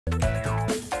What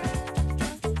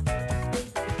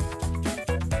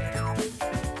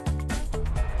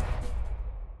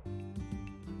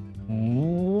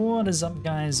is up,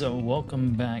 guys?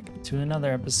 Welcome back to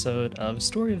another episode of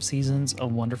Story of Seasons, A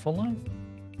Wonderful Life.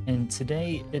 And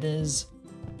today it is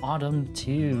Autumn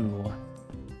 2.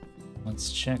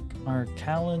 Let's check our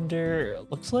calendar. It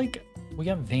looks like we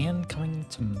got Van coming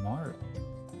tomorrow.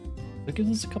 That gives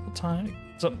us a couple time,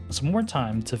 some more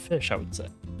time to fish, I would say.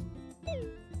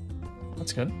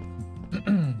 That's good.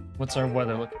 What's our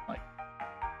weather looking like?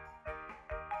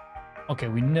 Okay,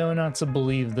 we know not to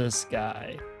believe this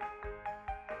guy.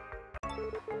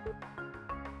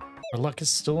 Our luck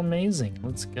is still amazing.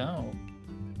 Let's go.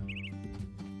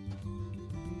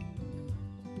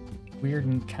 Weird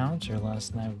encounter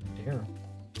last night with Daryl.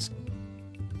 It's a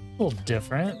little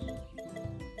different.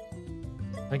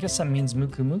 I guess that means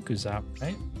Muku Muku's out,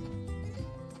 right?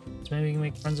 So maybe we can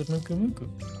make friends with Muku Muku.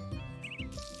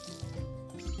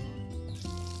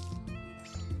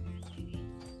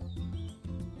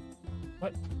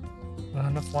 What? Not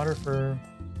enough water for...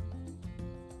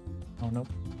 Oh, nope.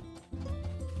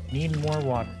 Need more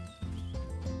water.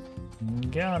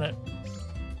 Got it.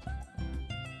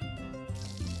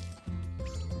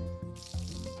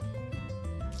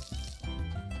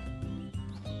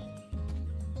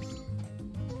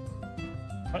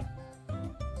 What?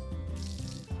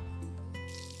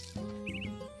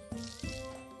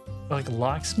 It, like,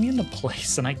 locks me into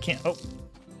place and I can't... Oh.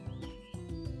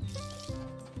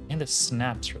 And it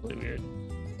snaps really weird.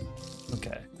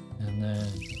 Okay. And then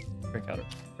break out a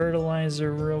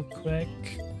fertilizer real quick.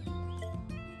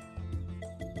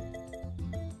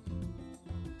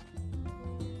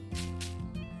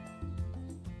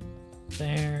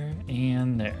 There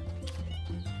and there.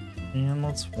 And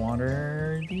let's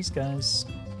water these guys.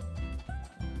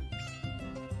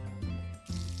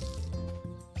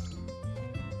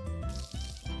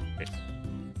 Wait.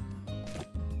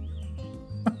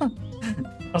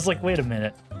 I was like, wait a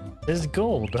minute. There's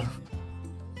gold.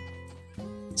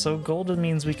 So golden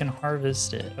means we can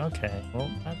harvest it. Okay,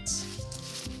 well,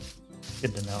 that's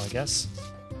good to know, I guess.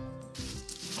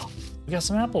 Oh, we got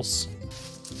some apples.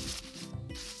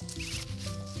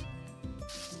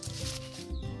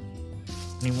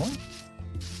 Any more?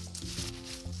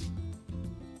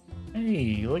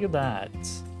 Hey, look at that.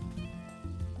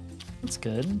 That's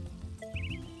good.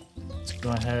 Let's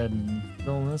go ahead and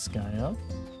fill this guy up.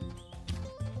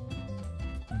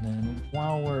 And then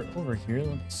while we're over here,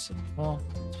 let's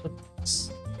put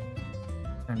this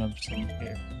turnips in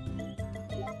here.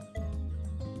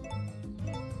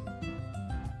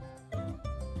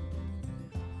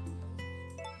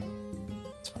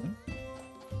 That's fine.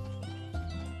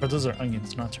 Or those are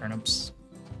onions, not turnips.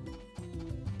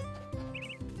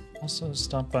 Also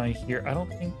stop by here. I don't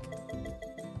think...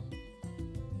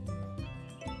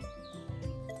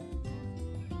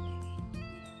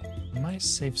 I might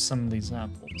save some of these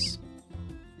apples.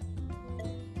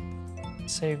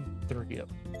 Save 3 of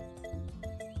them.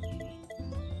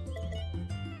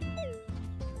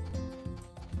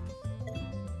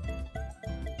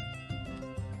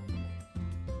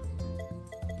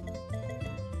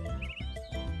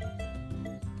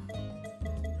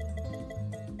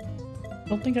 I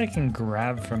don't think I can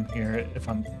grab from here if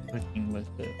I'm clicking with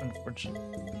it, unfortunately.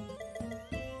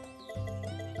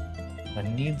 I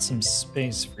need some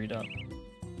space freed up,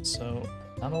 so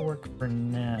that'll work for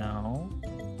now.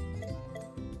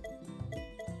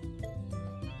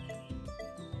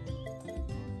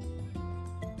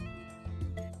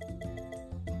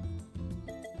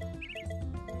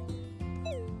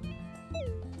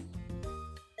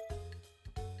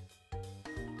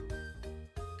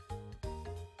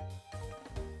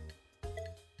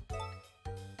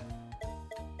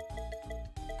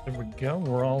 There we go,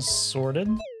 we're all sorted.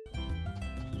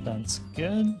 That's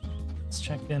good. Let's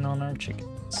check in on our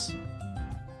chickens.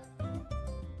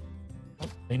 Oh,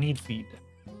 they need feed.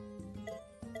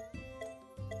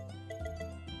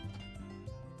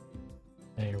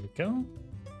 There we go.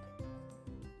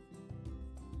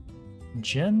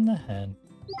 Jen the hen.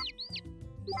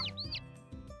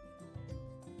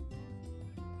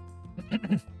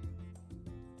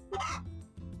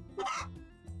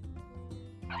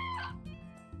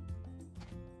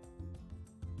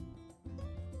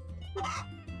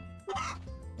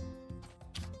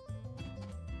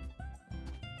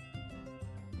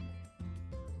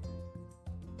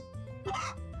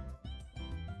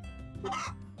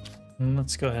 And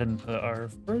let's go ahead and put our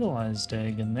fertilized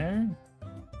egg in there.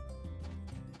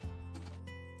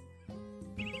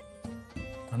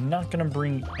 I'm not gonna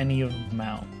bring any of them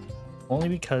out, only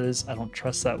because I don't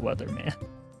trust that weather, man.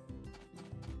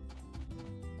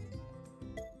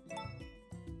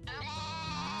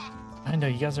 I know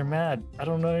you guys are mad. I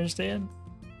don't understand.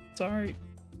 Sorry.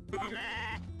 Oh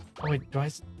wait, do I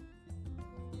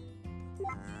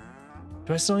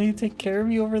still need to take care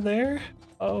of you over there?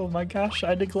 Oh my gosh,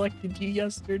 I neglected you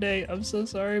yesterday. I'm so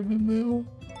sorry, Moo Moo.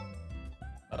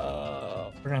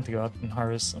 We're gonna have to go out and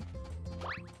harvest some.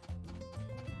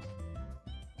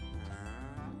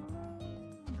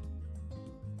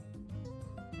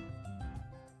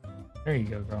 There you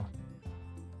go, girl.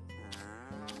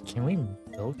 Can we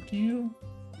milk you?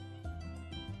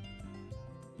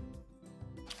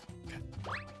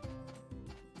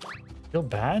 I feel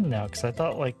bad now because I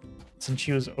thought, like, since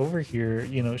she was over here,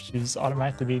 you know, she's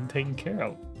automatically being taken care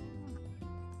of.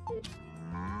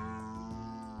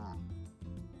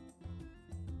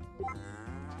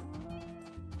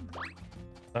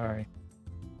 Sorry.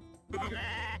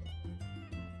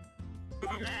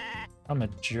 I'm a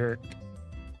jerk.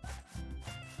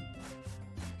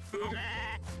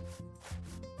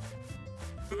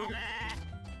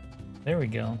 There we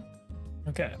go.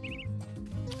 Okay.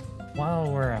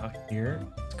 While we're out here,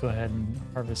 let's go ahead and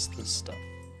harvest this stuff.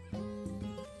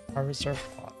 Harvest our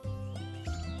pot.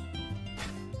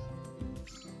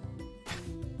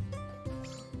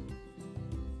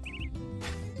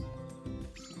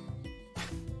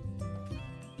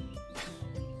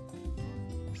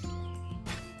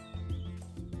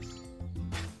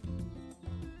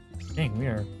 Dang, we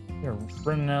are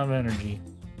running out of energy.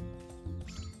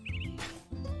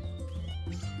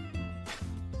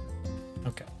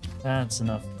 Okay, that's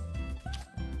enough.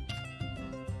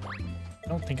 I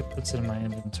don't think it puts it in my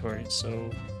inventory, so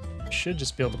I should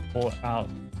just be able to pull it out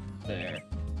there.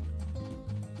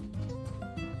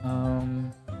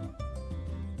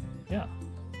 Yeah.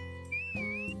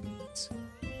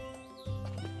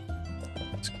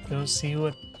 Let's go see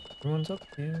what everyone's up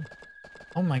to.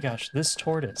 Oh my gosh, this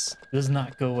tortoise does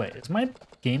not go away. Is my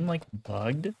game like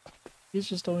bugged? He's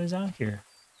just always out here.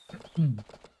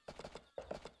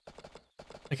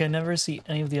 Like I never see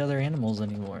any of the other animals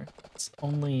anymore. It's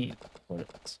only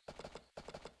tortoise.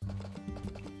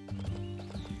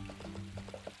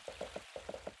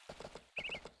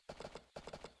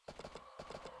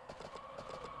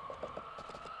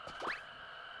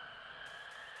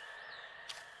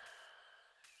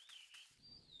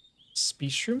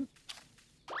 Speech room?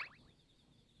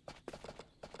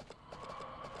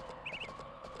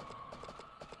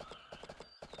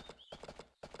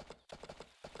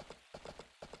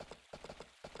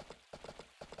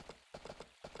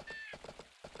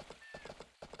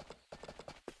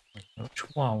 No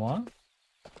chihuahua.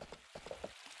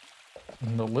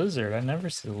 And the lizard. I never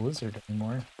see the lizard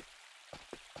anymore.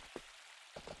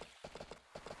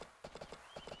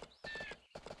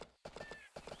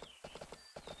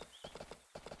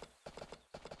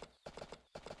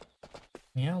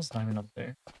 Meow's not even up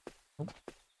there. Oh.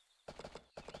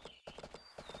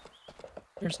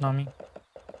 There's Nami.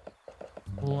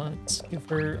 Let's give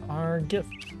her our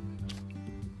gift.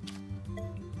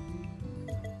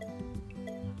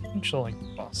 I think she'll like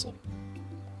the fossil.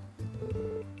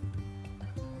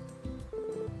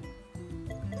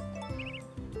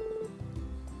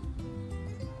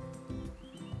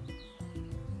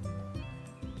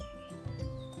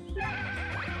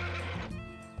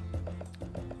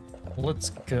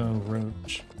 Let's go,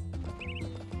 Roach.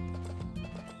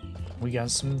 We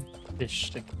got some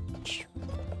fish to catch.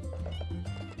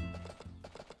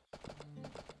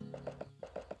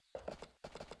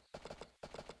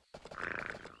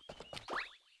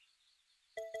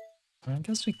 I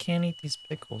guess we can't eat these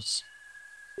pickles.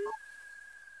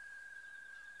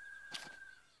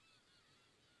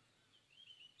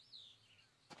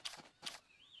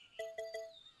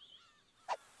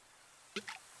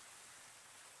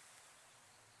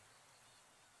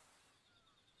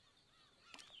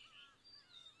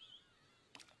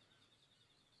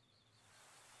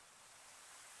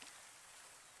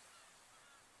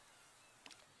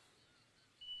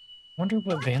 Wonder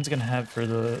what Van's gonna have for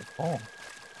the fall.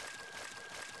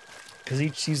 Because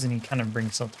each season he kind of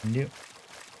brings something new.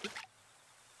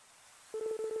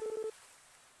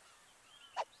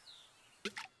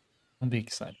 I'll be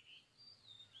excited.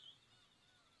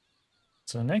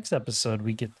 So next episode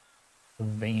we get the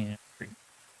Van tree.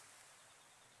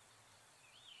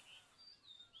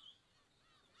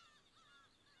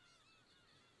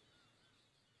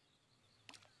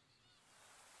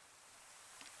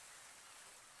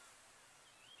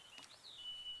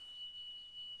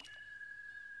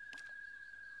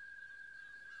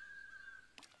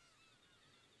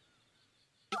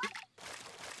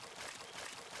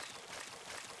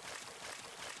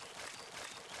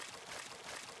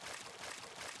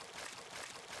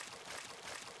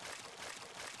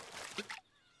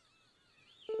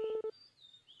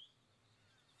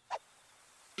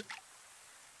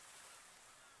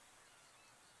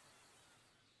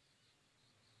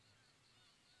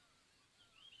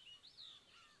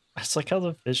 It's like how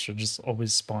the fish are just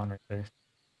always spawn right there.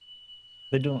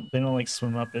 They don't like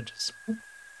swim up, it just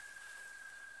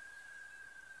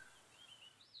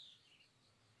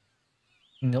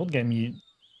in the old game you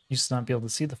used to not be able to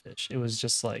see the fish. It was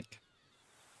just like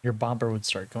your bobber would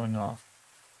start going off.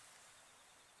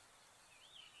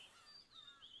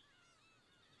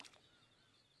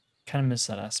 Kind of miss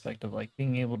that aspect of like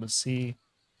being able to see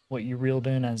what you reeled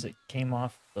in as it came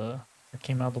off the or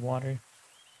came out of the water.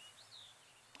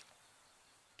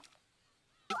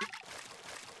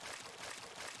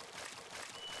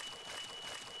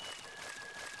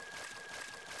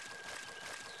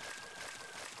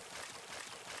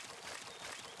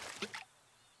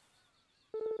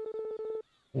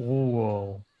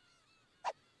 Whoa.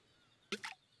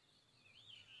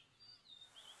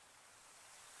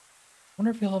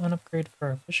 Wonder if you'll have an upgrade for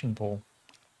our fishing pole.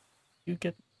 You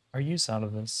get our use out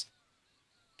of this.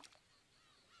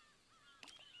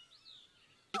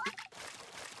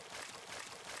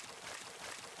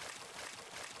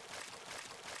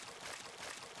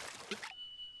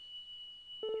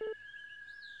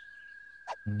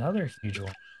 Another huge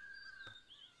one.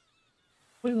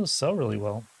 Hopefully those sell really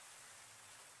well.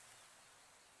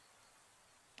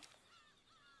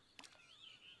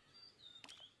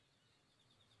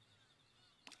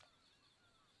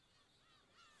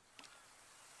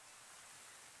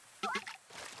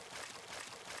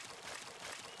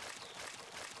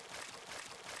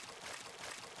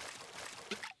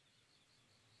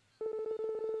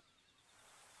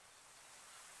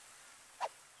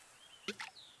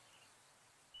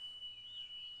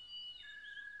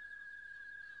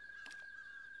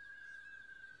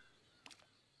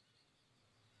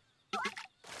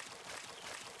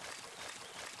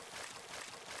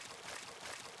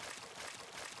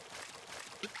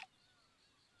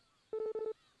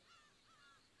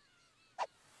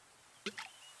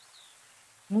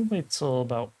 We'll wait till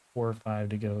about 4 or 5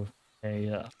 to go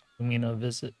pay Lumina a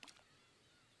visit.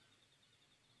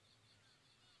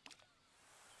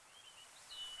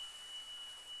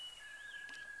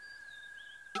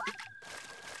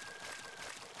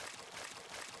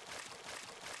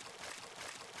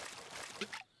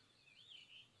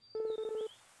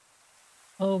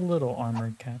 A little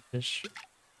armored catfish.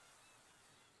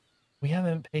 We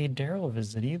haven't paid Daryl a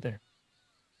visit either.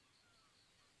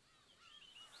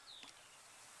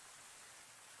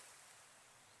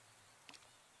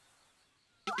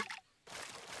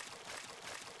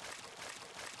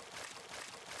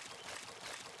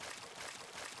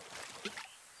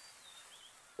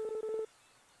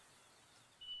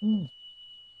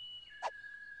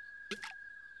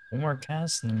 One more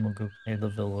cast and then we'll go pay the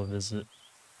villa a visit.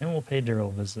 And we'll pay Daryl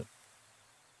a visit.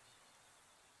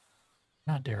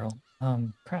 Not Daryl.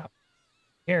 Crap.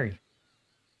 Gary.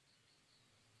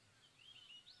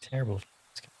 Terrible for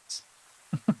these guys.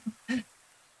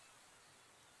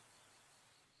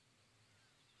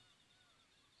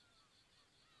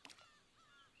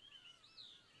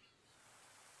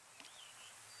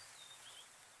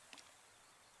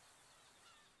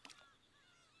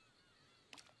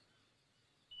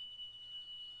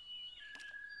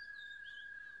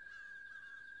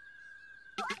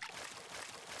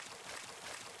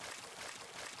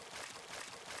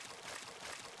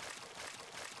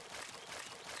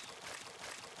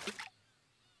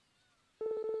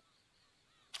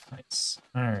 Nice.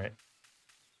 Alright.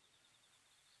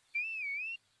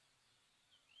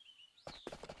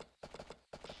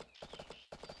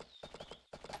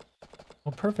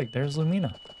 Well, perfect. There's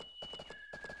Lumina.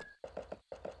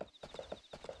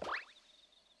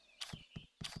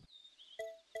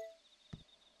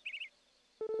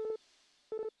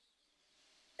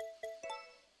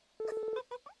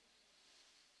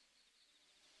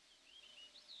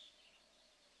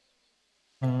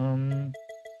 Um,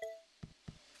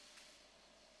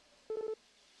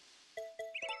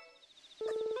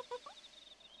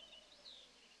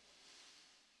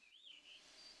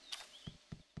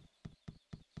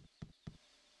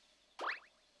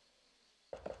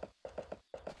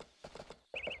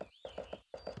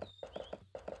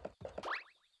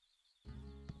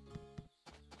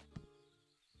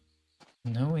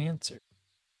 no answer.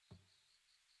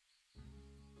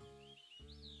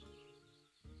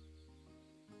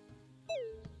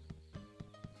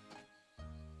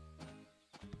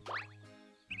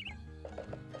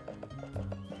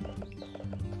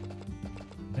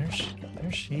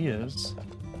 There she is.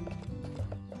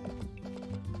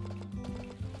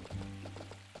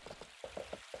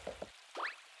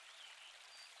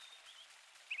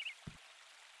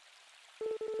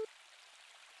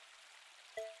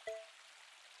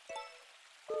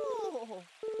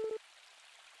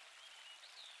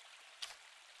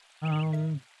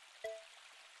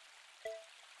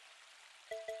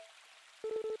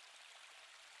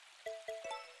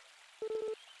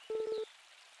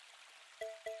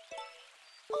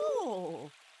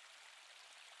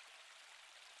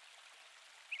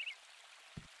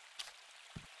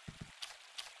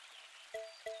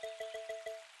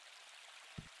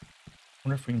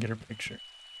 Wonder if we can get her picture.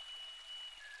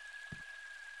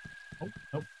 Oh,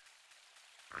 nope.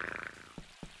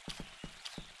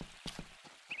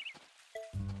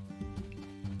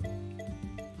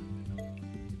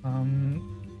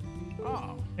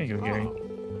 There you go, Gary.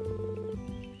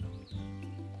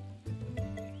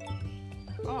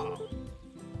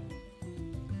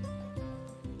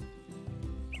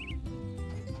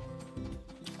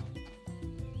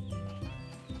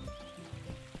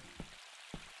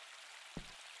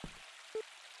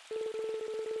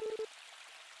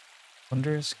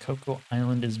 Wondrous Cocoa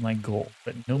Island is my goal,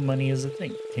 but no money is a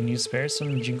thing. Can you spare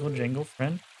some jingle jangle,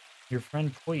 friend? Your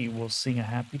friend Poi will sing a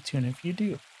happy tune if you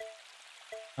do.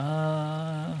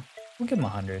 We'll give him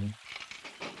 100.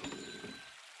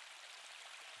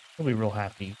 He'll be real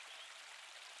happy.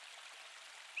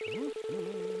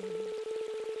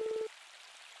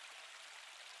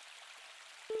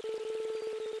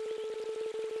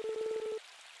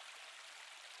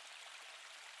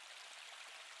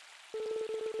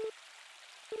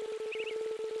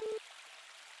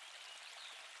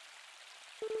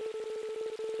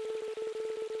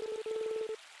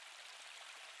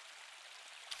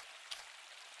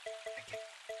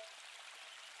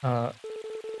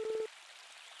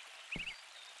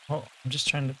 Well, I'm just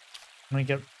trying to. I'm gonna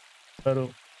get a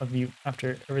photo of you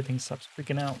after everything stops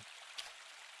freaking out.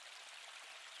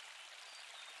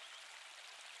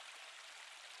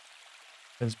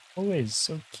 Because Poi is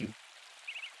so cute.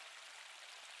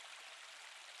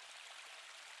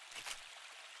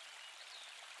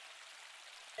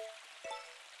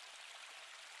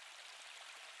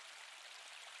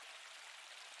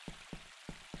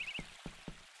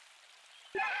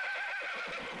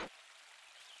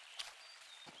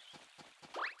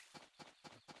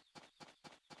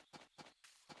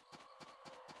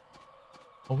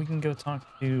 Well, we can go talk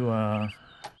to,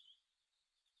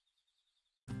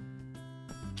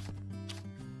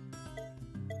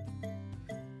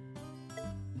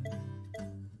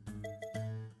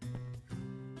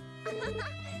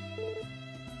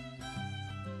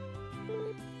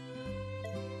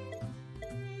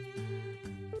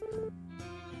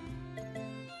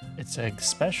 It's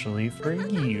especially for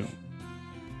you.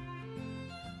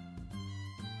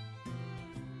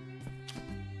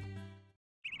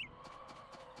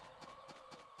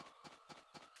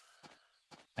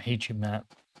 I hate you, Matt.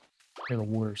 You're the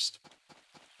worst.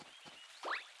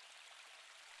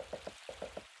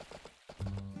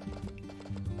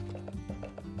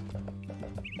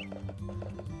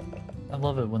 I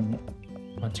love it when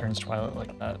it turns twilight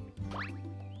like that.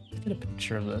 Let's get a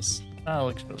picture of this. Ah, it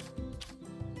looks really good.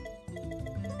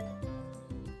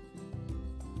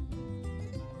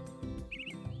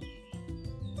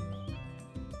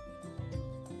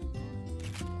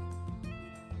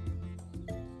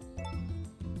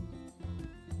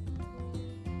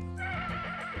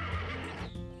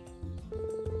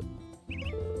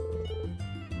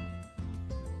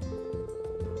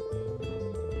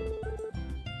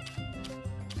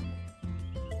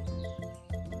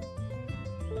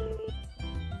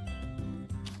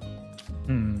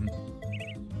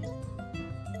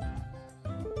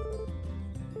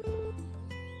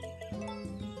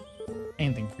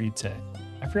 Anything for you, Tay.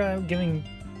 I forgot I'm giving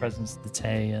presents to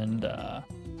Tay and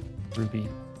Ruby.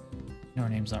 No, her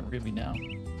name's not Ruby now.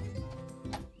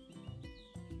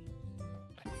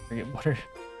 I forget what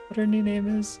her new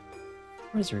name is.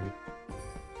 Where's Ruby?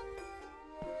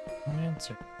 No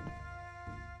answer.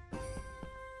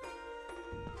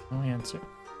 No answer.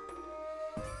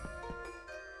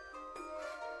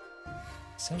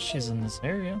 Says she's in this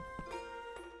area.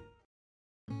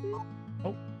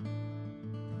 Oh.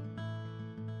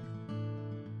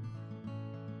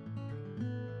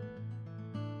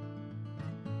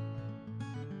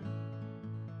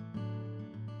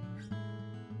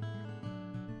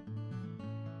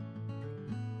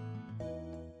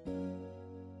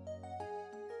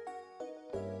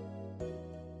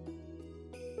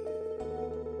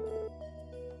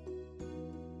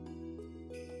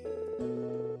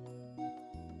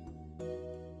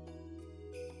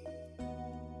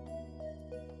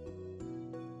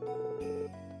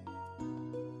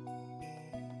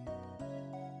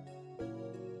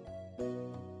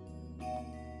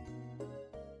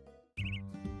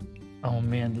 Oh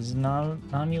man, does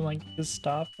Nami like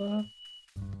Gustava?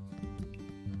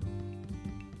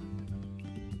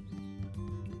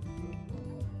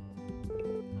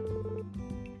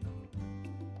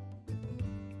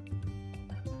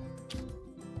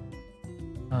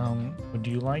 Would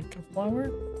you like a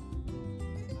flower?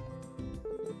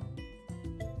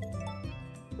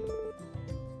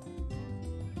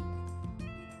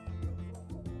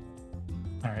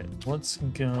 Alright, let's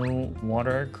go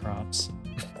water our crops.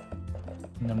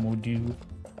 And then we'll do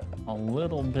a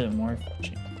little bit more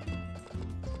fishing.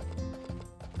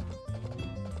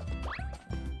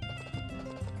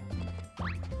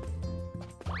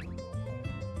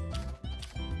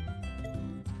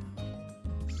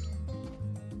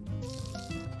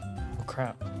 Oh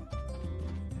crap.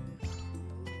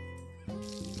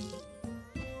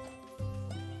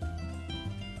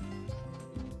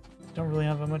 Don't really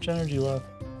have that much energy left.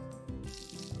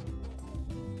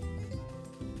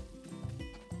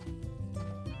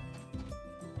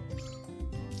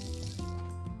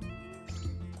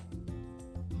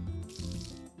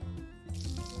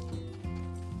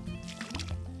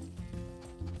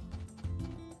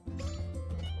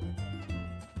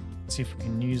 See if we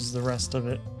can use the rest of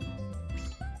it.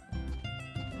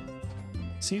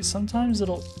 See, sometimes it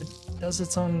does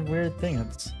its own weird thing.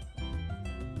 It's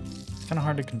kind of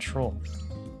hard to control.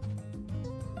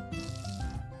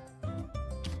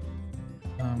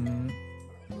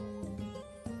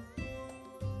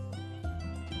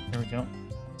 There we go.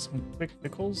 Some quick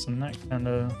pickles, and that kind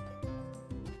of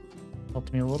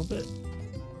helped me a little bit.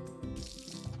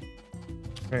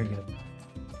 Very good.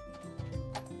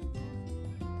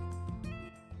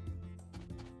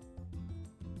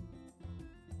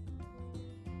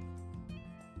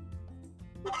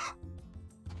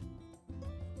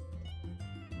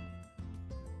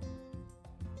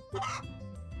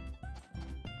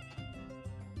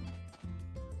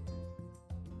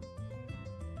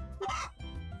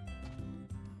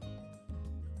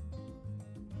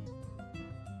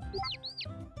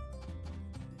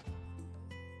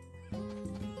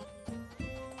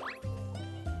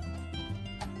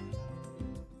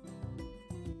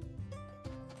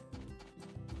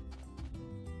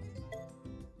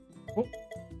 Oh,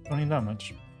 don't need that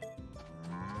much.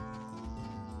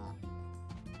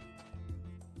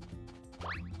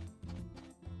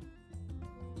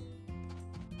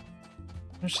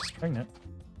 Oh, she's pregnant.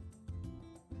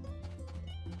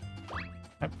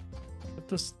 I put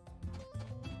this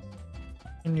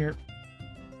in your...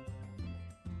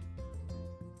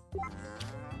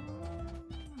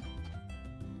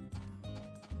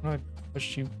 How do I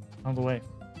push you out of the way?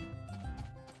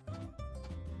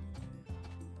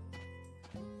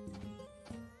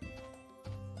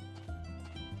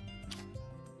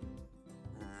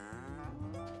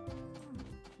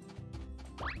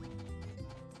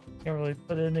 Can't really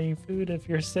put in any food if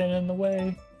you're standing in the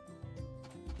way.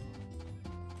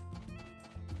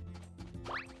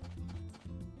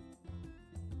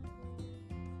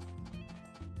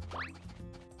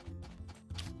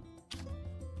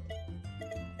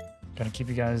 Gotta keep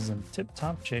you guys in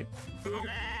tip-top shape.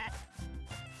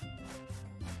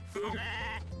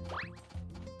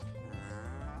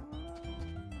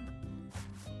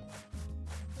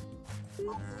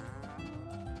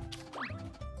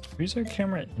 Use our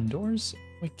camera indoors?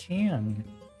 We can.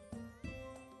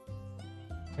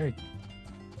 Very good.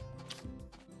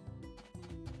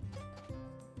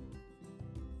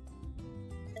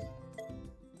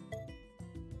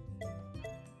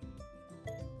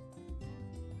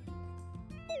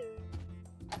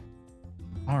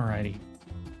 Alrighty.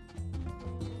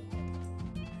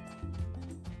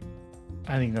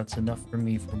 I think that's enough for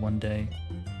me for one day.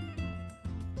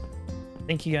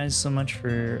 Thank you guys so much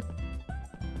for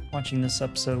watching this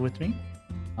episode with me.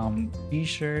 Be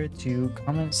sure to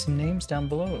comment some names down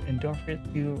below, and don't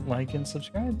forget to like and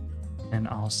subscribe. And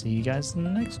I'll see you guys in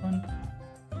the next one.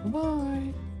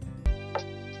 Bye.